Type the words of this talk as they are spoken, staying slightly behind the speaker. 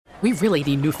We really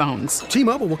need new phones.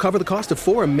 T-Mobile will cover the cost of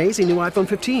 4 amazing new iPhone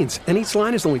 15s, and each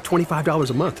line is only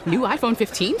 $25 a month. New iPhone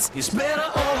 15s? It's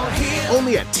better over here.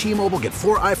 Only at T-Mobile, get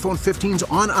 4 iPhone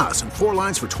 15s on us and 4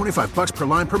 lines for $25 per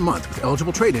line per month with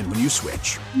eligible trade-in when you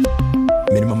switch.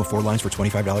 Minimum of 4 lines for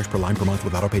 $25 per line per month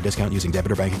with autopay discount using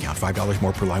debit or bank account. $5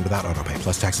 more per line without autopay,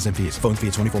 plus taxes and fees. Phone fee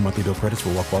at 24 monthly bill credits for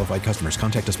well-qualified customers.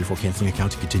 Contact us before canceling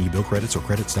account to continue bill credits or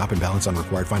credit stop and balance on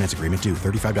required finance agreement due.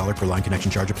 $35 per line connection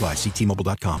charge applies. See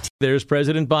T-Mobile.com. There's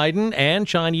President Biden and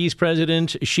Chinese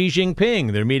President Xi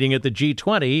Jinping. They're meeting at the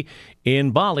G20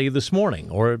 in Bali this morning,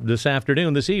 or this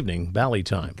afternoon, this evening, Bali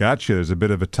time. Gotcha. There's a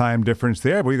bit of a time difference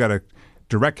there, but we got a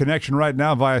direct connection right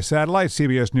now via satellite.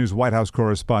 CBS News White House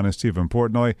correspondent Stephen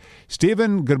Portnoy.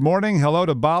 Stephen, good morning. Hello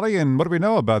to Bali. And what do we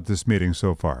know about this meeting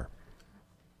so far?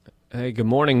 Hey, good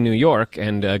morning, New York,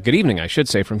 and good evening, I should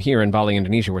say, from here in Bali,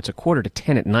 Indonesia, where it's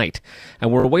 9:45 at night.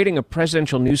 And we're awaiting a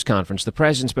presidential news conference. The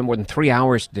president spent more than 3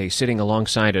 hours today sitting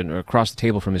alongside and across the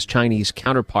table from his Chinese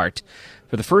counterpart.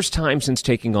 For the first time since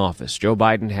taking office, Joe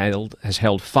Biden has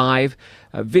held 5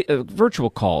 virtual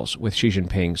calls with Xi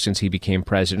Jinping since he became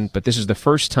president, but this is the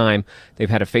first time they've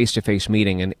had a face-to-face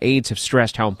meeting, and aides have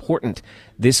stressed how important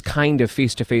this kind of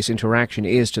face-to-face interaction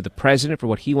is to the president for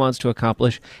what he wants to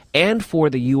accomplish and for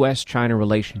the U.S.-China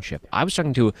relationship. I was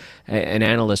talking to an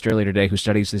analyst earlier today who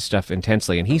studies this stuff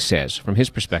intensely, and he says, from his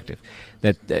perspective,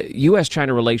 that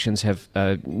U.S.-China relations have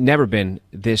never been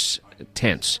this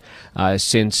tense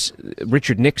since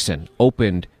Richard Nixon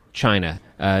opened China,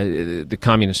 the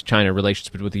communist China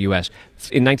relations with the U.S.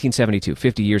 in 1972,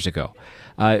 50 years ago.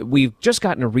 We've just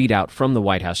gotten a readout from the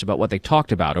White House about what they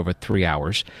talked about over 3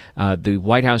 hours. The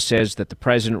White House says that the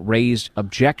president raised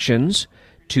objections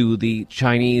to the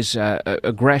Chinese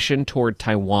aggression toward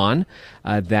Taiwan,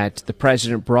 that the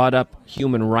president brought up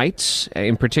human rights,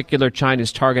 in particular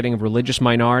China's targeting of religious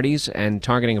minorities and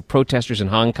targeting of protesters in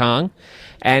Hong Kong.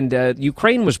 And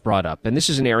Ukraine was brought up, and this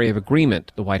is an area of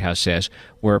agreement, the White House says,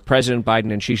 where President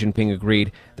Biden and Xi Jinping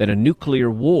agreed that a nuclear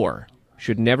war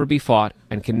should never be fought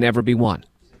and can never be won.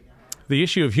 The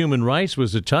issue of human rights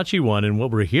was a touchy one, and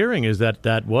what we're hearing is that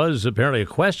that was apparently a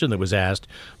question that was asked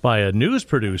by a news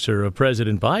producer of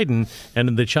President Biden,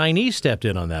 and the Chinese stepped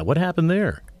in on that. What happened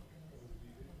there?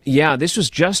 Yeah, this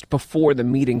was just before the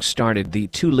meeting started. The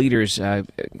two leaders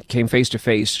came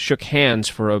face-to-face, shook hands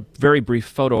for a very brief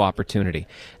photo opportunity.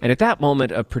 And at that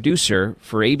moment, a producer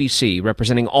for ABC,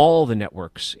 representing all the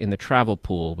networks in the travel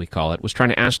pool, we call it, was trying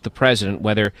to ask the president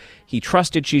whether he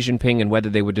trusted Xi Jinping and whether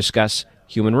they would discuss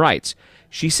human rights.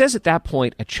 She says at that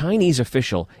point, a Chinese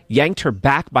official yanked her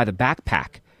back by the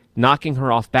backpack, knocking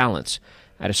her off balance.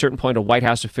 At a certain point, a White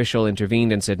House official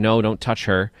intervened and said, no, don't touch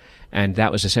her. And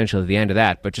that was essentially the end of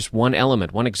that. But just one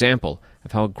element, one example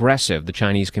of how aggressive the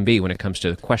Chinese can be when it comes to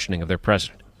the questioning of their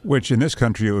president. Which in this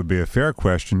country, it would be a fair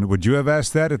question. Would you have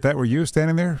asked that if that were you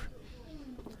standing there?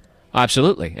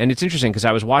 Absolutely. And it's interesting because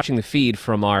I was watching the feed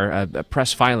from our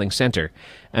press filing center,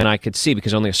 and I could see,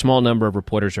 because only a small number of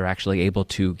reporters are actually able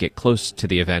to get close to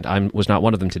the event. I was not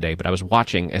one of them today, but I was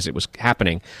watching as it was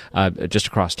happening just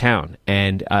across town.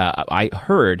 And I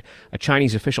heard a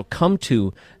Chinese official come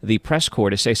to the press corps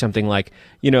to say something like,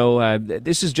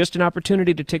 this is just an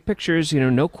opportunity to take pictures,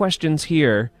 no questions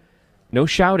here, no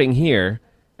shouting here.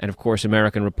 And, of course,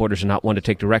 American reporters are not one to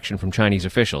take direction from Chinese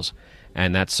officials.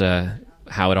 And that's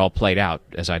how it all played out,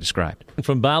 as I described.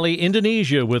 From Bali,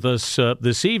 Indonesia, with us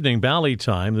this evening, Bali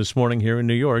time, this morning here in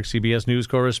New York, CBS News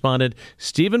correspondent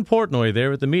Stephen Portnoy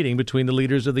there at the meeting between the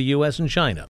leaders of the U.S. and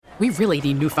China. We really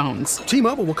need new phones.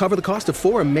 T-Mobile will cover the cost of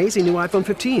 4 amazing new iPhone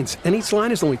 15s, and each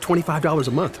line is only $25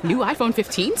 a month. New iPhone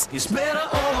 15s? It's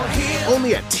better over here.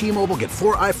 Only at T-Mobile, get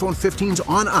 4 iPhone 15s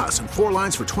on us and 4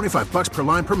 lines for $25 per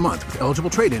line per month with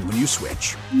eligible trade-in when you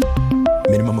switch.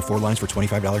 Minimum of 4 lines for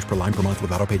 $25 per line per month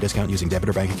with autopay discount using debit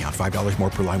or bank account. $5 more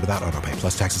per line without autopay,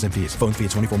 plus taxes and fees. Phone fee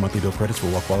at 24 monthly bill credits for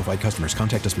well-qualified customers.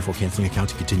 Contact us before canceling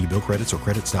account to continue bill credits or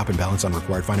credit stop and balance on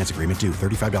required finance agreement due.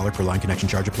 $35 per line connection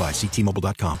charge applies. See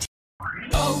T-Mobile.com.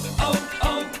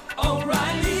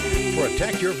 O'Reilly.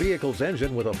 Protect your vehicle's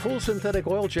engine with a full synthetic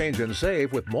oil change and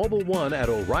save with Mobil 1 at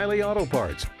O'Reilly Auto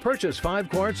Parts. Purchase 5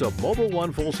 quarts of Mobil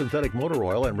 1 full synthetic motor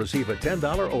oil and receive a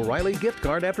 $10 O'Reilly gift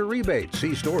card after rebate.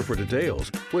 See store for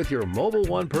details. With your Mobil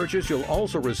 1 purchase, you'll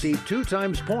also receive 2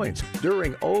 times points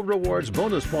during O Rewards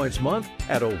Bonus Points Month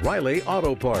at O'Reilly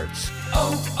Auto Parts.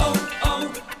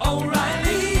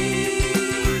 O'Reilly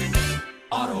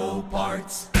Auto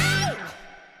Parts.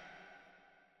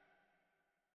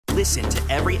 Listen to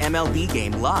every MLB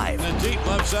game live. In the deep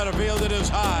left center field, it is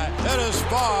high, it is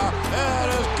far, it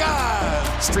is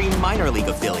gone. Stream minor league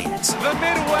affiliates. The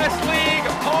Midwest League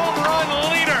home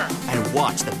run leader. And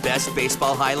watch the best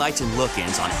baseball highlights and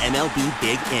look-ins on MLB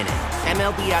Big Inning.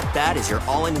 MLB At Bat is your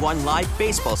all-in-one live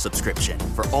baseball subscription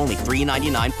for only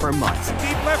 $3.99 per month.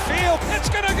 Deep left field, it's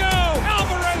gonna go.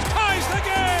 Alvarez ties the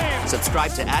game.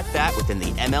 Subscribe to At Bat within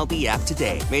the MLB app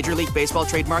today. Major League Baseball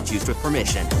trademarks used with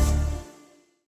permission.